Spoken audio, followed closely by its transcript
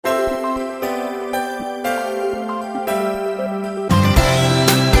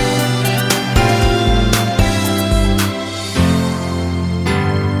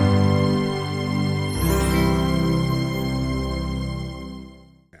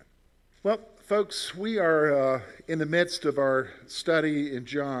Well, folks, we are in the midst of our study in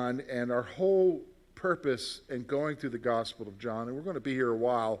John, and our whole purpose in going through the Gospel of John, and we're going to be here a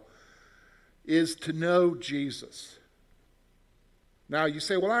while, is to know Jesus. Now, you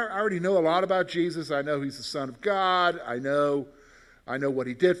say, well, I already know a lot about Jesus. I know he's the Son of God. I know what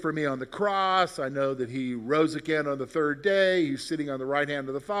he did for me on the cross. I know that he rose again on the third day. He's sitting on the right hand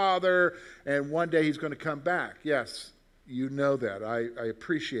of the Father, and one day he's going to come back. Yes, you know that. I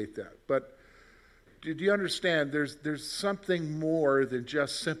appreciate that. But do you understand there's something more than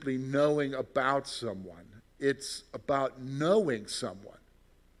just simply knowing about someone. It's about knowing someone.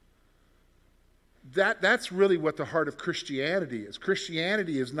 That's really what the heart of Christianity is.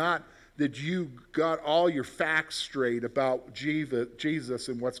 Christianity is not that you got all your facts straight about Jesus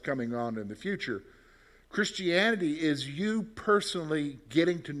and what's coming on in the future. Christianity is you personally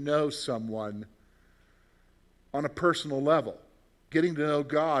getting to know someone on a personal level, getting to know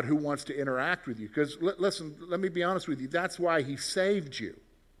God who wants to interact with you. Because listen, let me be honest with you, that's why he saved you.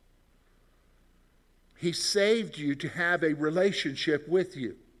 He saved you to have a relationship with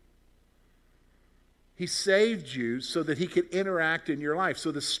you. He saved you so that he could interact in your life.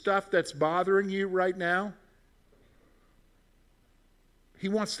 So the stuff that's bothering you right now, he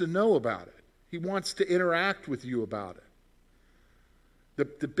wants to know about it. He wants to interact with you about it.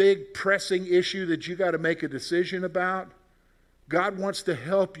 The big pressing issue that you got to make a decision about, God wants to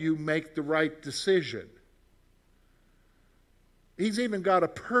help you make the right decision. He's even got a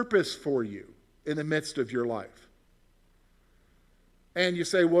purpose for you in the midst of your life. And you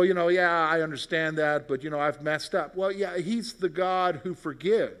say, well, yeah, I understand that, but, I've messed up. Well, yeah, he's the God who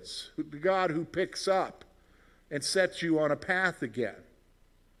forgives, the God who picks up and sets you on a path again.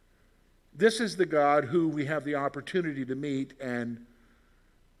 This is the God who we have the opportunity to meet and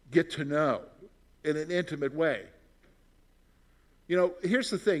get to know in an intimate way. Here's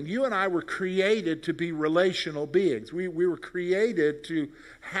the thing. You and I were created to be relational beings. We were created to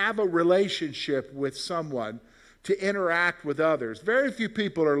have a relationship with someone, to interact with others. Very few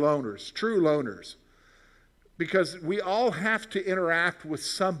people are loners, true loners, because we all have to interact with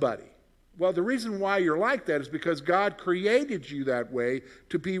somebody. Well, the reason why you're like that is because God created you that way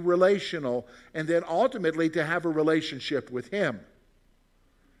to be relational and then ultimately to have a relationship with him.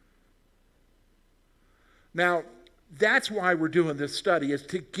 Now, that's why we're doing this study, is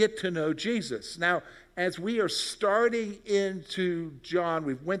to get to know Jesus. Now, as we are starting into John,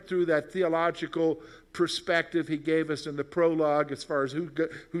 we went through that theological perspective he gave us in the prologue as far as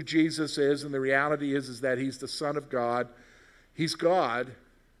who Jesus is, and the reality is that he's the Son of God. He's God.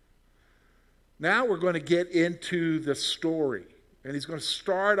 Now we're going to get into the story, and he's going to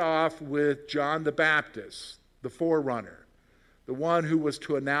start off with John the Baptist, the forerunner, the one who was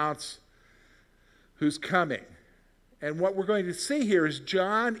to announce who's coming. And what we're going to see here is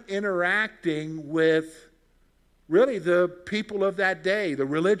John interacting with really the people of that day, the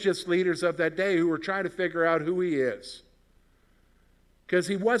religious leaders of that day who were trying to figure out who he is. Because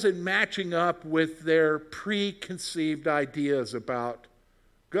he wasn't matching up with their preconceived ideas about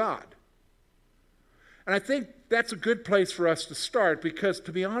God. And I think that's a good place for us to start, because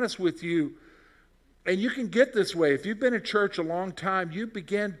to be honest with you, and you can get this way, if you've been in church a long time, you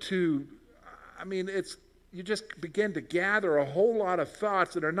begin to, you just begin to gather a whole lot of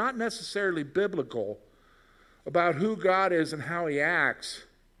thoughts that are not necessarily biblical about who God is and how he acts.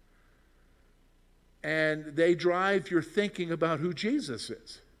 And they drive your thinking about who Jesus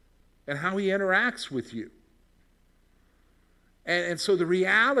is and how he interacts with you. And so the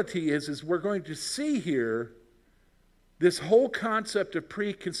reality is we're going to see here this whole concept of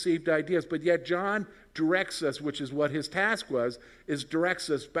preconceived ideas, but yet John directs us, which is what his task was, is directs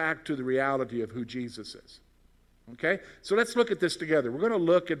us back to the reality of who Jesus is. Okay? So let's look at this together. We're going to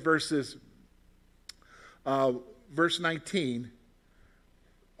look at verse 19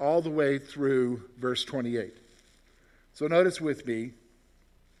 all the way through verse 28. So notice with me,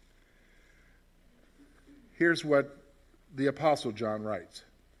 here's what the Apostle John writes.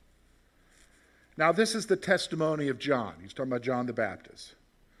 Now this is the testimony of John. He's talking about John the Baptist.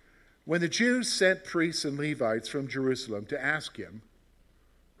 When the Jews sent priests and Levites from Jerusalem to ask him,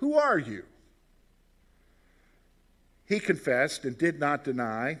 "Who are you?" He confessed and did not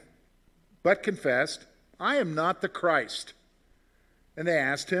deny, but confessed, "I am not the Christ." And they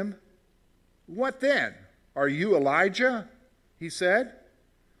asked him, "What then? Are you Elijah?" He said,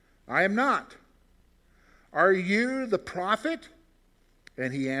 "I am not." "Are you the prophet?"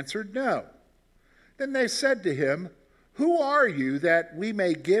 And he answered, "No." Then they said to him, "Who are you, that we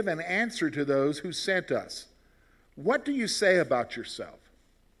may give an answer to those who sent us? What do you say about yourself?"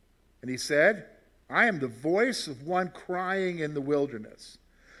 And he said, "I am the voice of one crying in the wilderness,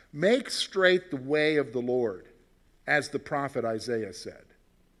 Make straight the way of the Lord, as the prophet Isaiah said.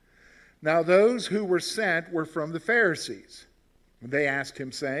 Now those who were sent were from the Pharisees. They asked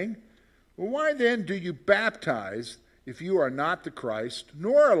him, saying, well, why then do you baptize if you are not the Christ,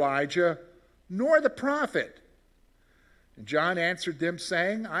 nor Elijah, nor the prophet? And John answered them,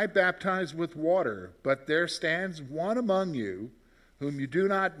 saying, I baptize with water, but there stands one among you whom you do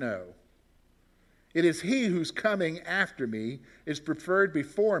not know. It is he whose coming after me is preferred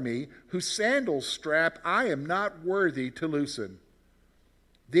before me, whose sandal strap I am not worthy to loosen.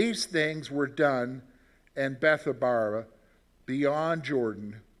 These things were done in Bethabara, beyond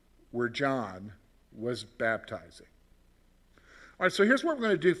Jordan, where John was baptizing. All right, so here's what we're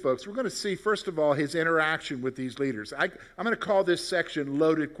going to do, folks. We're going to see, first of all, his interaction with these leaders. I'm going to call this section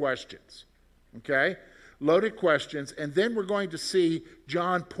Loaded Questions, okay? Loaded questions, and then we're going to see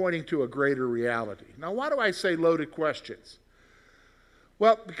John pointing to a greater reality. Now, why do I say loaded questions?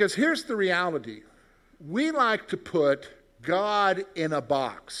 Well, because here's the reality. We like to put God in a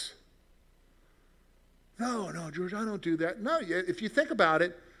box. No, George, I don't do that. No, if you think about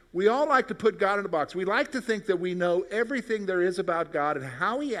it, we all like to put God in a box. We like to think that we know everything there is about God and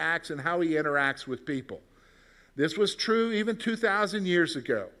how he acts and how he interacts with people. This was true even 2,000 years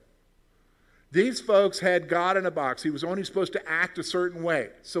ago. These folks had God in a box. He was only supposed to act a certain way.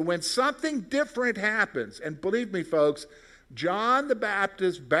 So when something different happens, and believe me, folks, John the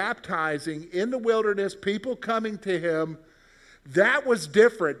Baptist baptizing in the wilderness, people coming to him, that was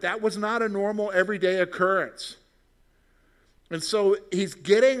different. That was not a normal everyday occurrence. And so he's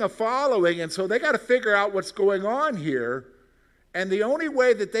getting a following, and so they got to figure out what's going on here. And the only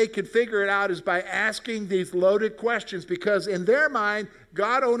way that they can figure it out is by asking these loaded questions, because in their mind,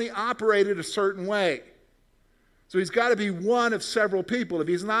 God only operated a certain way. So he's got to be one of several people. If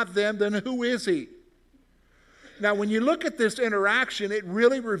he's not them, then who is he? Now, when you look at this interaction, it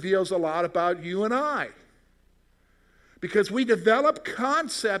really reveals a lot about you and I. Because we develop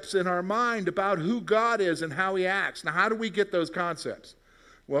concepts in our mind about who God is and how he acts. Now, how do we get those concepts?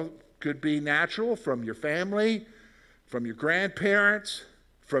 Well, it could be natural from your family, from your grandparents,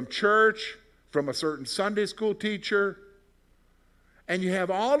 from church, from a certain Sunday school teacher. And you have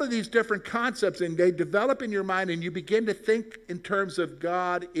all of these different concepts, and they develop in your mind, and you begin to think in terms of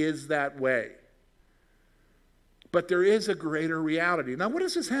God is that way. But there is a greater reality. Now, what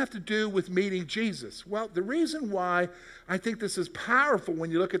does this have to do with meeting Jesus? Well, the reason why I think this is powerful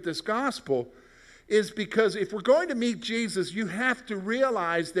when you look at this gospel is because if we're going to meet Jesus, you have to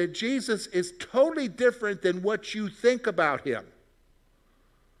realize that Jesus is totally different than what you think about him.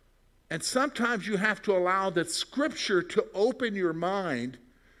 And sometimes you have to allow the Scripture to open your mind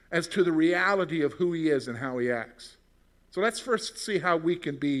as to the reality of who he is and how he acts. So let's first see how we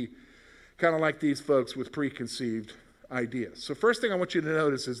can be kind of like these folks with preconceived ideas. So first thing I want you to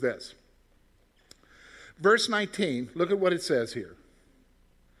notice is this. Verse 19, look at what it says here.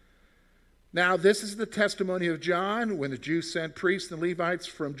 Now, this is the testimony of John when the Jews sent priests and Levites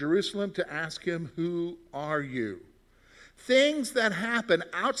from Jerusalem to ask him, who are you? Things that happen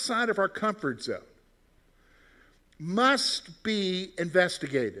outside of our comfort zone must be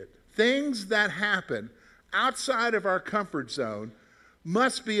investigated. Things that happen outside of our comfort zone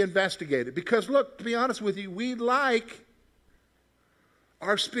must be investigated. Because, look, to be honest with you, we like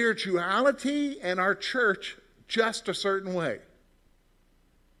our spirituality and our church just a certain way.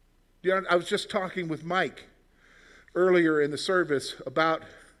 You know, I was just talking with Mike earlier in the service about,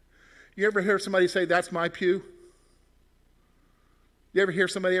 you ever hear somebody say, that's my pew? You ever hear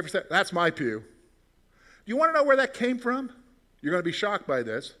somebody ever say, that's my pew? You want to know where that came from? You're going to be shocked by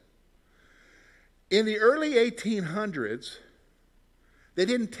this. In the early 1800s, they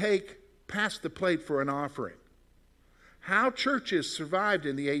didn't pass the plate for an offering. How churches survived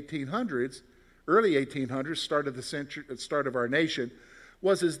in the 1800s, early 1800s, start of our nation,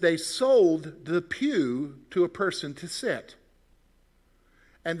 was as they sold the pew to a person to sit.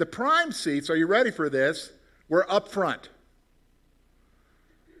 And the prime seats, are you ready for this, were up front.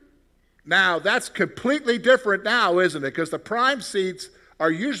 Now, that's completely different now, isn't it? Because the prime seats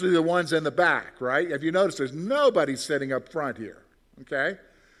are usually the ones in the back, right? Have you noticed there's nobody sitting up front here, okay?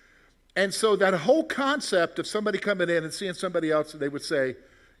 And so that whole concept of somebody coming in and seeing somebody else, they would say,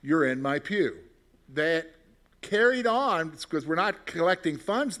 you're in my pew. That carried on, because we're not collecting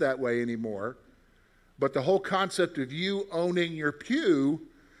funds that way anymore, but the whole concept of you owning your pew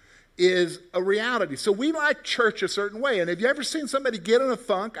is a reality. So we like church a certain way. And have you ever seen somebody get in a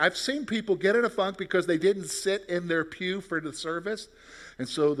funk? I've seen people get in a funk because they didn't sit in their pew for the service. And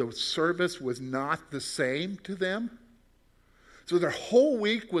so the service was not the same to them. So their whole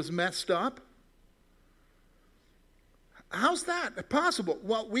week was messed up. how's that possible?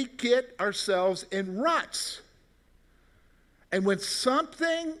 Well, we get ourselves in ruts. And when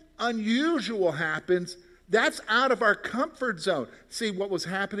something unusual happens, that's out of our comfort zone. See what was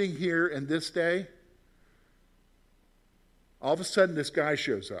happening here in this day? All of a sudden, this guy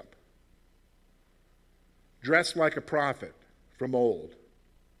shows up, dressed like a prophet from old,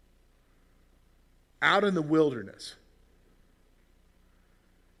 out in the wilderness.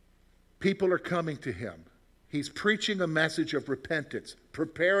 People are coming to him. He's preaching a message of repentance,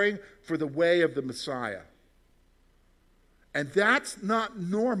 preparing for the way of the Messiah. And that's not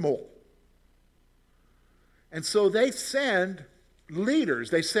normal. And so they send leaders,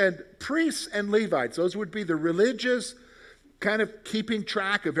 they send priests and Levites. Those would be the religious, kind of keeping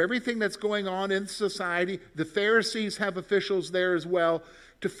track of everything that's going on in society. The Pharisees have officials there as well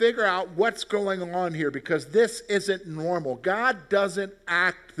to figure out what's going on here, because this isn't normal. God doesn't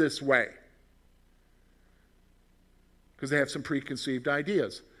act this way, because they have some preconceived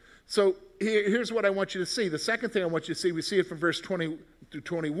ideas. So here's what I want you to see. The second thing I want you to see, we see it from verse 20 through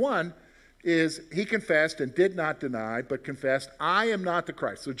 21, is he confessed and did not deny, but confessed, I am not the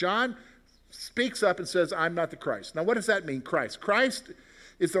Christ. So John speaks up and says, I'm not the Christ. Now what does that mean, Christ? Christ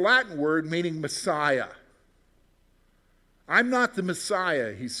is the Latin word meaning Messiah. I'm not the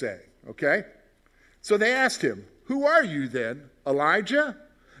Messiah, he's saying, okay? So they asked him, who are you then, Elijah?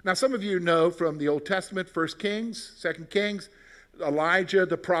 Now some of you know from the Old Testament, 1 Kings, 2 Kings, Elijah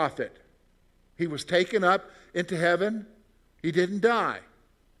the prophet. He was taken up into heaven. He didn't die.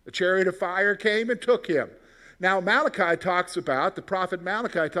 A chariot of fire came and took him. Now the prophet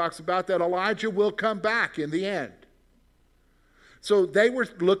Malachi talks about that Elijah will come back in the end. So they were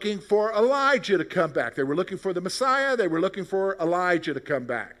looking for Elijah to come back. They were looking for the Messiah. They were looking for Elijah to come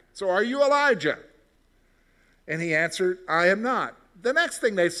back. So are you Elijah? And he answered, I am not. The next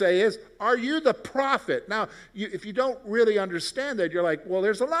thing they say is, are you the prophet? Now, if you don't really understand that, you're like, well,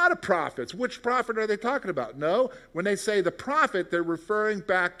 there's a lot of prophets. Which prophet are they talking about? No, when they say the prophet, they're referring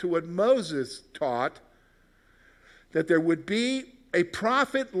back to what Moses taught, that there would be a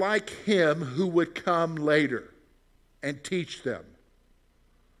prophet like him who would come later and teach them.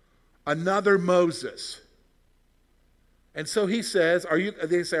 Another Moses. And so he says,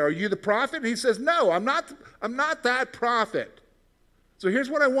 they say, are you the prophet? And he says, no, I'm not that prophet. So here's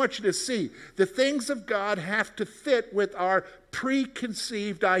what I want you to see. The things of God have to fit with our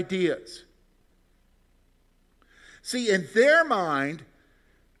preconceived ideas. See, in their mind,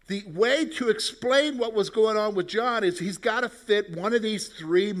 the way to explain what was going on with John is he's got to fit one of these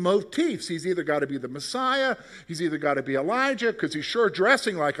three motifs. He's either got to be the Messiah, he's either got to be Elijah, because he's sure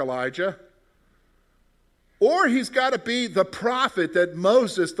dressing like Elijah, or he's got to be the prophet that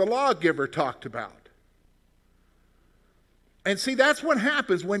Moses, the lawgiver, talked about. And see, that's what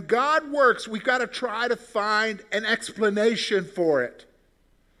happens. When God works, we've got to try to find an explanation for it.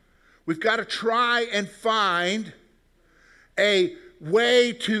 We've got to try and find a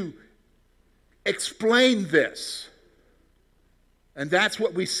way to explain this. And that's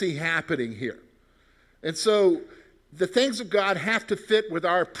what we see happening here. And so the things of God have to fit with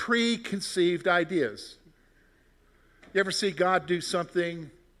our preconceived ideas. You ever see God do something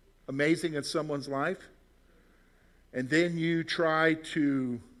amazing in someone's life? And then you try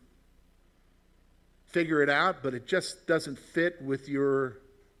to figure it out, but it just doesn't fit with your,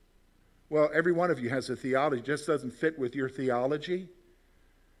 well, every one of you has a theology. It just doesn't fit with your theology,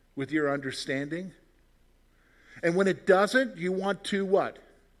 with your understanding. And when it doesn't, you want to what?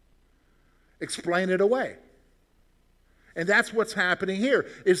 Explain it away. And that's what's happening here,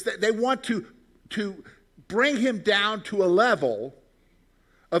 is that they want to bring him down to a level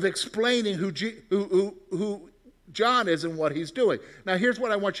of explaining who John is and what he's doing. Now, here's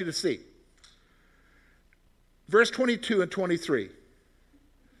what I want you to see. Verse 22 and 23.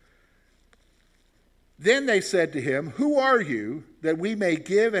 Then they said to him, who are you, that we may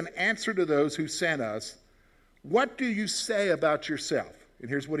give an answer to those who sent us? What do you say about yourself? And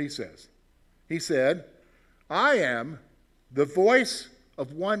here's what he says. He said, I am the voice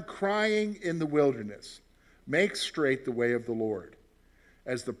of one crying in the wilderness, make straight the way of the Lord,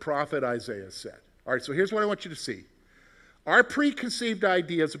 as the prophet Isaiah said. All right, so here's what I want you to see. Our preconceived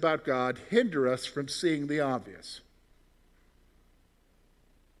ideas about God hinder us from seeing the obvious.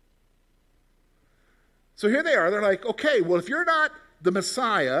 So here they are. They're like, okay, well, if you're not the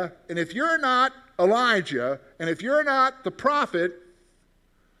Messiah, and if you're not Elijah, and if you're not the prophet,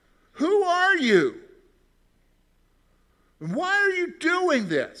 who are you? And why are you doing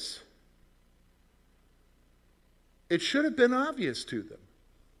this? It should have been obvious to them.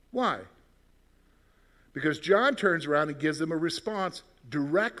 Why? Because John turns around and gives them a response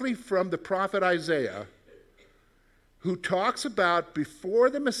directly from the prophet Isaiah who talks about before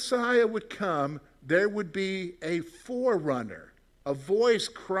the Messiah would come, there would be a forerunner, a voice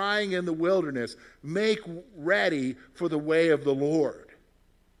crying in the wilderness, make ready for the way of the Lord.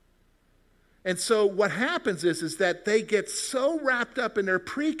 And so what happens is that they get so wrapped up in their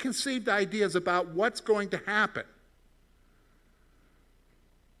preconceived ideas about what's going to happen.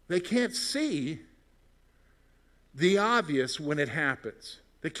 They can't see the obvious when it happens.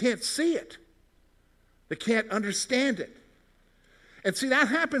 They can't see it. They can't understand it. And see, that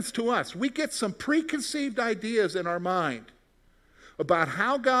happens to us. We get some preconceived ideas in our mind about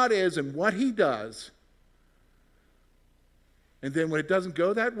how God is and what he does. And then when it doesn't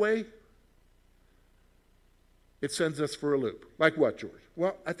go that way, it sends us for a loop. Like what, George?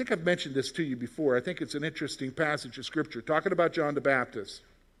 Well, I think I've mentioned this to you before. I think it's an interesting passage of Scripture, talking about John the Baptist.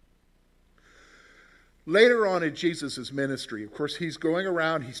 Later on in Jesus' ministry, of course, he's going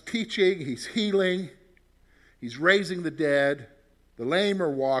around, he's teaching, he's healing, he's raising the dead, the lame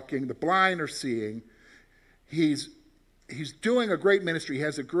are walking, the blind are seeing. He's doing a great ministry. He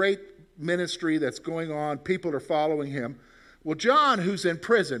has a great ministry that's going on. People are following him. Well, John, who's in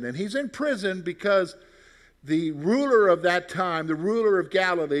prison, and he's in prison because the ruler of that time, the ruler of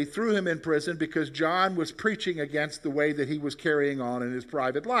Galilee, threw him in prison because John was preaching against the way that he was carrying on in his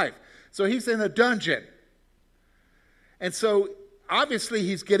private life. So he's in a dungeon. And so obviously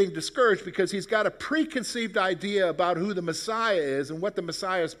he's getting discouraged because he's got a preconceived idea about who the Messiah is and what the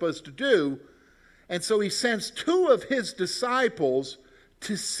Messiah is supposed to do. And so he sends two of his disciples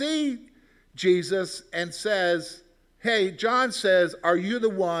to see Jesus and says, hey, John says, are you the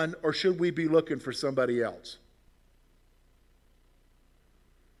one, or should we be looking for somebody else?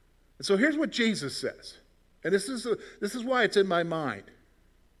 And so here's what Jesus says. And this is why it's in my mind.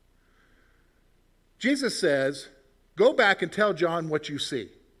 Jesus says, go back and tell John what you see.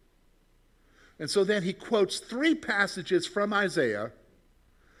 And so then he quotes 3 passages from Isaiah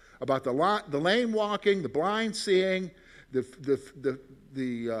about the lame walking, the blind seeing,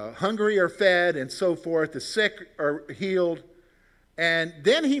 the hungry are fed, and so forth. The sick are healed. And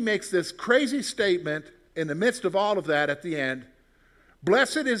then he makes this crazy statement in the midst of all of that at the end.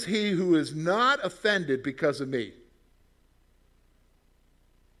 Blessed is he who is not offended because of me.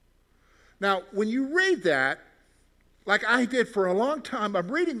 Now, when you read that, like I did for a long time,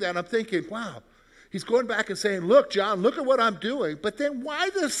 I'm reading that and I'm thinking, wow, he's going back and saying, look, John, look at what I'm doing. But then why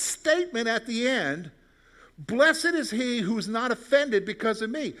this statement at the end? Blessed is he who's not offended because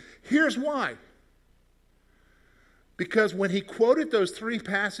of me. Here's why. Because when he quoted those 3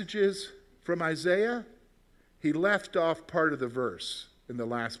 passages from Isaiah, he left off part of the verse in the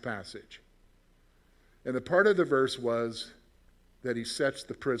last passage. And the part of the verse was that he sets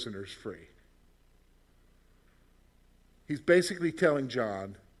the prisoners free. He's basically telling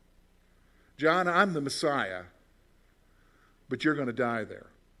John, I'm the Messiah, but you're going to die there.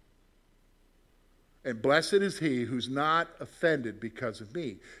 And blessed is he who's not offended because of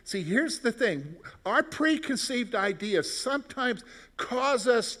me. See, here's the thing. Our preconceived ideas sometimes cause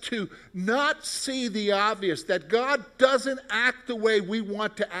us to not see the obvious, that God doesn't act the way we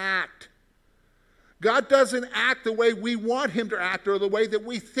want to act. God doesn't act the way we want him to act or the way that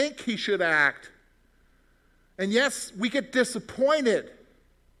we think he should act. And yes, we get disappointed.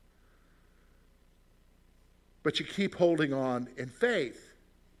 But you keep holding on in faith.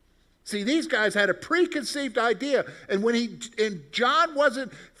 See, these guys had a preconceived idea, and John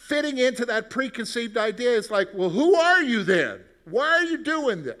wasn't fitting into that preconceived idea. It's like, well, who are you then? Why are you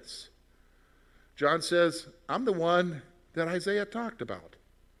doing this? John says, I'm the one that Isaiah talked about.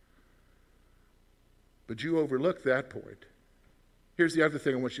 But you overlooked that point. Here's the other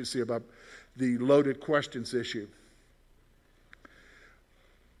thing I want you to see about the loaded questions issue.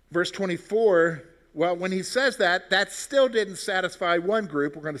 Verse 24, well, when he says that, that still didn't satisfy one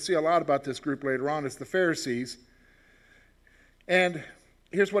group. We're going to see a lot about this group later on. It's the Pharisees. And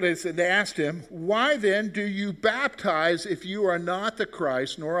here's what it said. They asked him, why then do you baptize if you are not the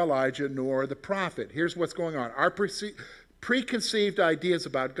Christ, nor Elijah, nor the prophet? Here's what's going on. Our preconceived ideas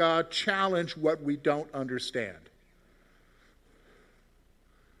about God challenge what we don't understand.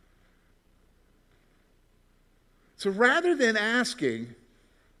 So rather than asking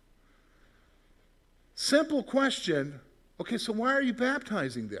simple question, okay, so why are you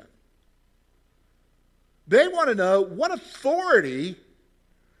baptizing then? They want to know what authority,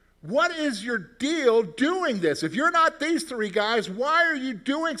 what is your deal doing this? If you're not these 3 guys, why are you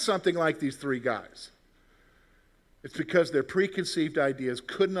doing something like these 3 guys? It's because their preconceived ideas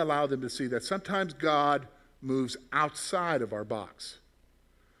couldn't allow them to see that sometimes God moves outside of our box.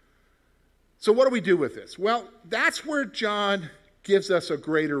 So what do we do with this? Well, that's where John gives us a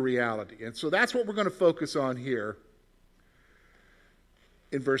greater reality. And so that's what we're going to focus on here.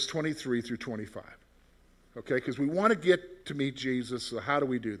 in verse 23 through 25. Okay, because we want to get to meet Jesus, so how do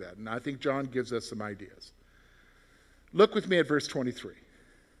we do that? And I think John gives us some ideas. Look with me at verse 23.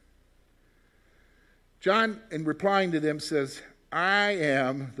 John, in replying to them, says, I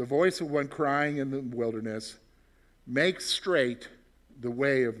am the voice of one crying in the wilderness, make straight the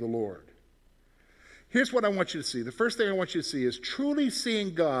way of the Lord. Here's what I want you to see. The first thing I want you to see is truly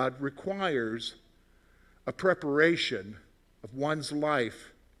seeing God requires a preparation of one's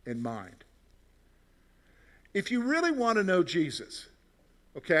life and mind. If you really want to know Jesus,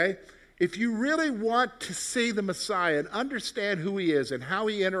 okay, if you really want to see the Messiah and understand who he is and how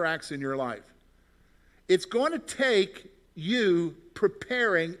he interacts in your life, it's going to take you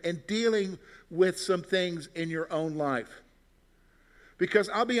preparing and dealing with some things in your own life. Because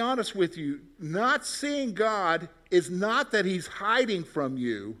I'll be honest with you, not seeing God is not that he's hiding from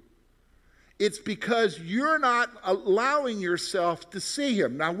you. It's because you're not allowing yourself to see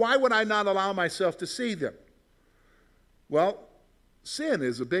him. Now, why would I not allow myself to see them? Well, sin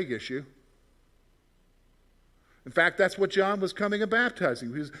is a big issue. In fact, that's what John was coming and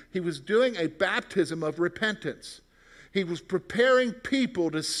baptizing. He was doing a baptism of repentance. He was preparing people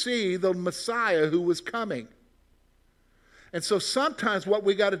to see the Messiah who was coming. And so sometimes what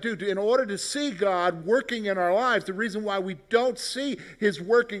we got to do, in order to see God working in our lives, the reason why we don't see his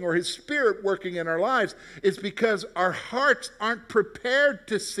working or his Spirit working in our lives is because our hearts aren't prepared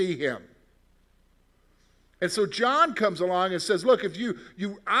to see him. And so John comes along and says, look, if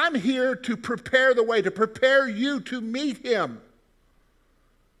I'm here to prepare the way, to prepare you to meet him.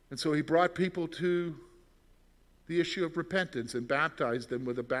 And so he brought people to the issue of repentance and baptized them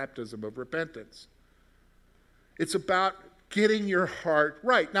with a baptism of repentance. It's about getting your heart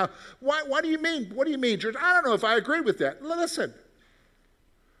right. Now, what do you mean? What do you mean, George? I don't know if I agree with that. Listen.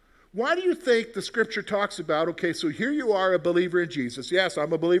 Why do you think the scripture talks about, okay, so here you are a believer in Jesus. Yes,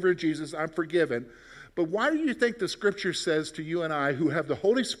 I'm a believer in Jesus. I'm forgiven. But why do you think the scripture says to you and I who have the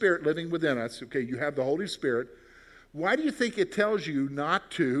Holy Spirit living within us, okay, you have the Holy Spirit, why do you think it tells you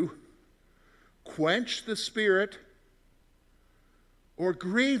not to quench the Spirit or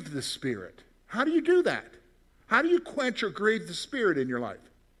grieve the Spirit? How do you do that? How do you quench or grieve the Spirit in your life?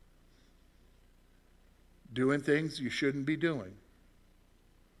 Doing things you shouldn't be doing.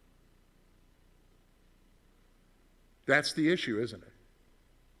 That's the issue, isn't it?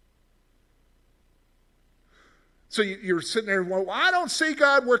 So you're sitting there, well, I don't see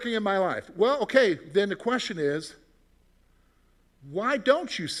God working in my life. Well, okay, then the question is, why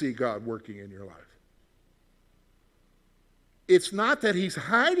don't you see God working in your life? It's not that he's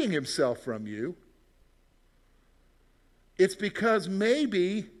hiding himself from you. It's because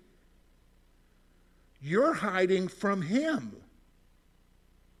maybe you're hiding from him.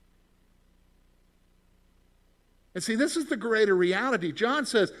 And see, this is the greater reality. John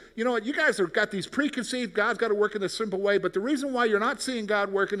says, you know what, you guys have got these preconceived, God's got to work in a simple way, but the reason why you're not seeing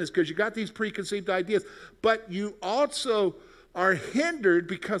God working is because you got these preconceived ideas, but you also are hindered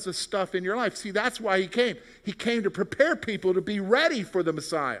because of stuff in your life. See, that's why he came. He came to prepare people to be ready for the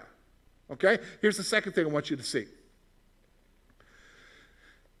Messiah. Okay? Here's the second thing I want you to see.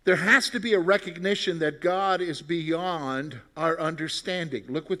 There has to be a recognition that God is beyond our understanding.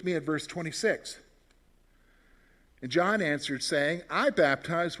 Look with me at verse 26. And John answered, saying, I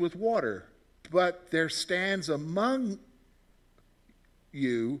baptize with water, but there stands one among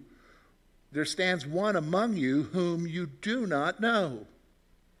you whom you do not know.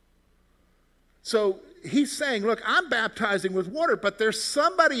 So he's saying, look, I'm baptizing with water, but there's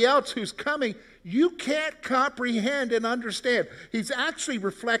somebody else who's coming you can't comprehend and understand. He's actually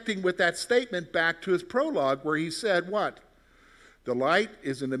reflecting with that statement back to his prologue where he said what? The light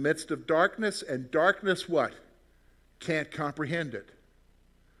is in the midst of darkness, and darkness what? Can't comprehend it,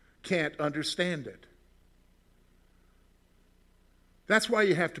 can't understand it. That's why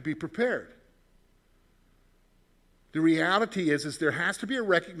you have to be prepared. The reality is there has to be a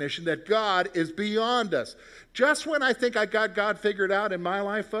recognition that God is beyond us. Just when I think I got God figured out in my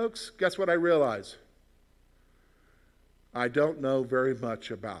life, folks, guess what I realize? I don't know very much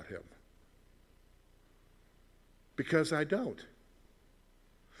about him. Because I don't.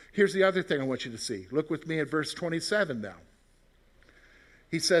 Here's the other thing I want you to see. Look with me at verse 27 now.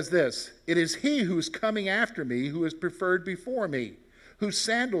 He says this, it is he who is coming after me who is preferred before me, whose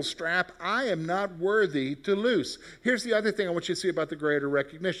sandal strap I am not worthy to loose. Here's the other thing I want you to see about the greater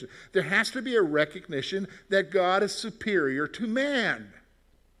recognition. There has to be a recognition that God is superior to man.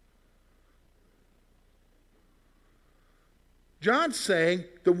 John's saying,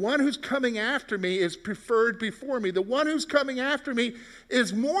 the one who's coming after me is preferred before me. The one who's coming after me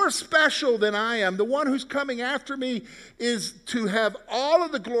is more special than I am. The one who's coming after me is to have all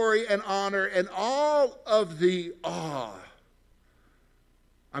of the glory and honor and all of the awe.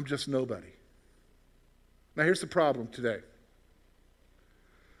 I'm just nobody. Now here's the problem today.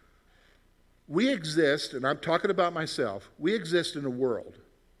 We exist, and I'm talking about myself, we exist in a world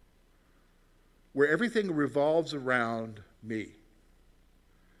where everything revolves around me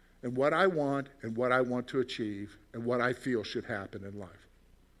and what I want to achieve and what I feel should happen in life.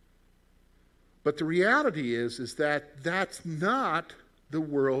 But the reality is that that's not the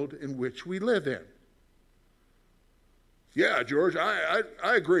world in which we live in. Yeah, George, I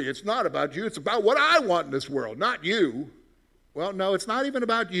agree. It's not about you. It's about what I want in this world, not you. Well, no, it's not even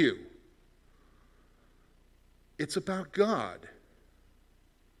about you. It's about God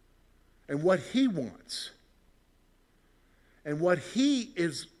and what He wants and what He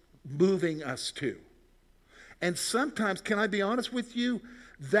is moving us to. And sometimes, can I be honest with you,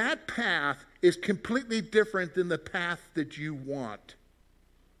 that path is completely different than the path that you want.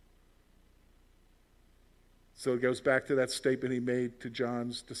 So it goes back to that statement He made to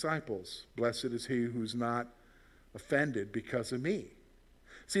John's disciples. Blessed is he who's not offended because of me.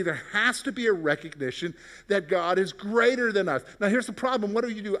 See, there has to be a recognition that God is greater than us. Now, here's the problem. What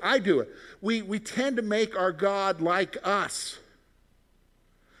do? I do it. We tend to make our God like us.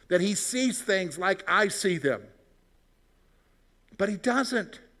 That He sees things like I see them. But He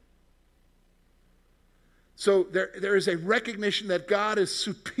doesn't. So there is a recognition that God is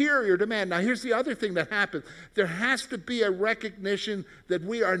superior to man. Now, here's the other thing that happens. There has to be a recognition that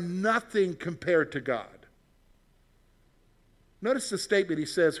we are nothing compared to God. Notice the statement He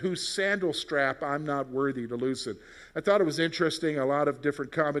says, whose sandal strap I'm not worthy to loosen. I thought it was interesting. A lot of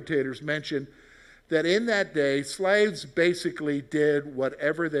different commentators mentioned that in that day, slaves basically did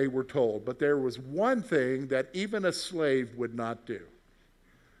whatever they were told. But there was one thing that even a slave would not do.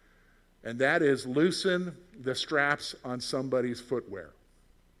 And that is loosen the straps on somebody's footwear.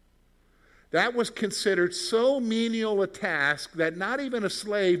 That was considered so menial a task that not even a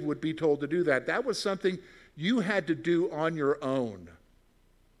slave would be told to do that. That was something you had to do on your own.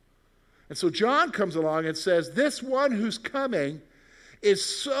 And so John comes along and says, this one who's coming is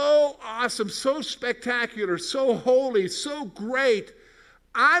so awesome, so spectacular, so holy, so great,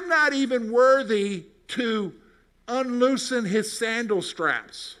 I'm not even worthy to unloosen His sandal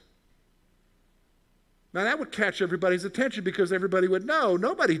straps. Now that would catch everybody's attention because everybody would know,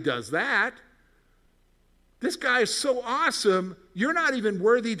 nobody does that. This guy is so awesome, you're not even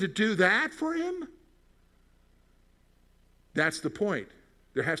worthy to do that for Him? That's the point.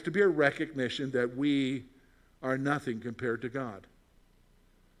 There has to be a recognition that we are nothing compared to God.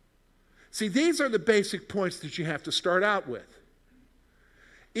 See, these are the basic points that you have to start out with.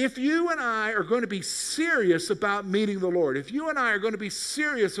 If you and I are going to be serious about meeting the Lord, if you and I are going to be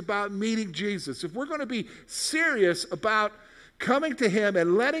serious about meeting Jesus, if we're going to be serious about coming to Him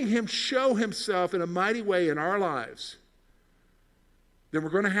and letting Him show Himself in a mighty way in our lives, then we're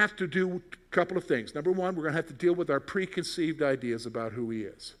going to have to do a couple of things. Number one, we're going to have to deal with our preconceived ideas about who He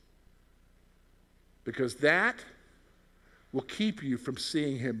is. Because that will keep you from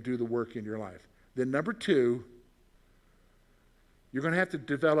seeing Him do the work in your life. Then number two, you're going to have to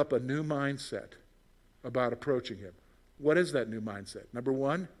develop a new mindset about approaching Him. What is that new mindset? Number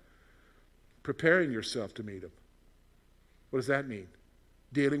one, preparing yourself to meet Him. What does that mean?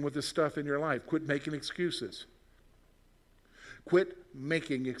 Dealing with the stuff in your life. Quit making excuses. Quit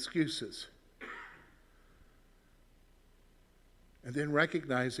making excuses. And then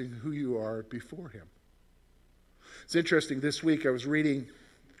recognizing who you are before Him. It's interesting, this week I've been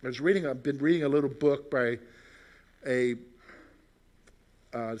reading a little book by a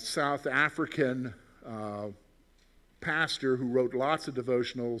South African pastor who wrote lots of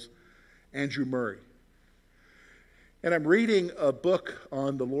devotionals, Andrew Murray. And I'm reading a book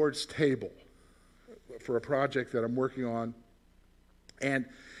on the Lord's table for a project that I'm working on. And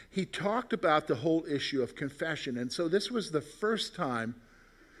he talked about the whole issue of confession. And so this was the first time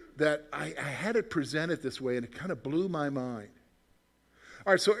that I had it presented this way, and it kind of blew my mind.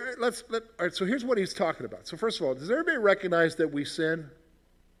 All right, so here's what he's talking about. So first of all, does everybody recognize that we sin?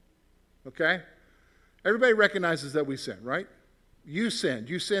 Okay? Everybody recognizes that we sin, right? You sinned.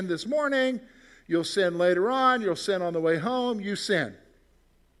 You sinned this morning. You'll sin later on. You'll sin on the way home. You sin.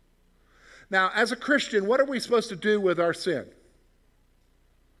 Now, as a Christian, what are we supposed to do with our sin?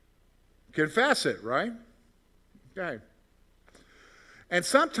 Confess it, right? Okay. And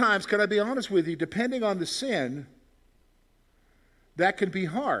sometimes, can I be honest with you, depending on the sin, that can be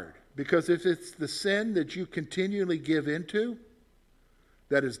hard. Because if it's the sin that you continually give into,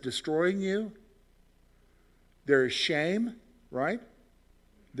 that is destroying you. There is shame, right?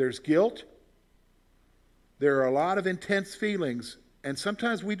 There's guilt. There are a lot of intense feelings, and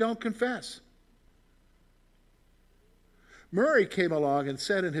sometimes we don't confess. Murray came along and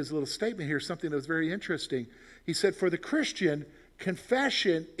said in his little statement here something that was very interesting. He said, for the Christian,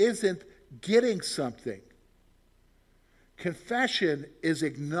 confession isn't getting something. Confession is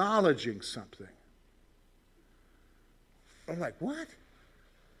acknowledging something. I'm like, what?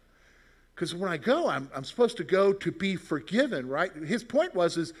 Because when I go, I'm supposed to go to be forgiven, right? His point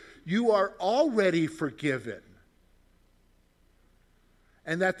was you are already forgiven.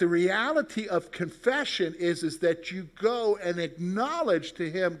 And that the reality of confession is that you go and acknowledge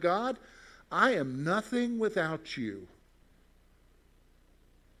to him, God, I am nothing without you.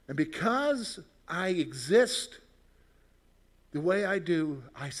 And because I exist the way I do,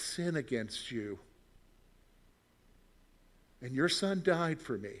 I sin against you. And your son died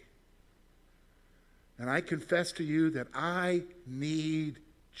for me. And I confess to you that I need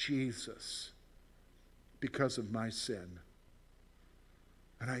Jesus because of my sin.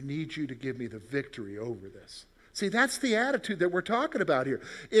 And I need you to give me the victory over this. See, that's the attitude that we're talking about here.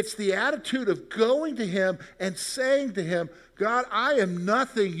 It's the attitude of going to him and saying to him, God, I am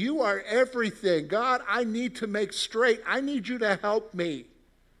nothing. You are everything. God, I need to make straight. I need you to help me.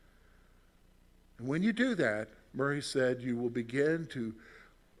 And when you do that, Murray said, you will begin to,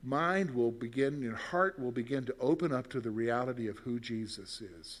 your heart will begin to open up to the reality of who Jesus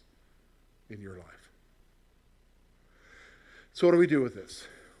is in your life. So what do we do with this?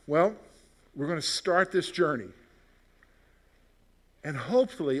 Well, we're going to start this journey. And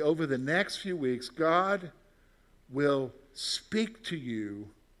hopefully over the next few weeks, God will speak to you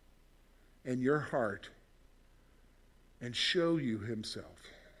in your heart and show you himself.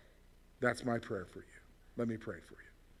 That's my prayer for you. Let me pray for you.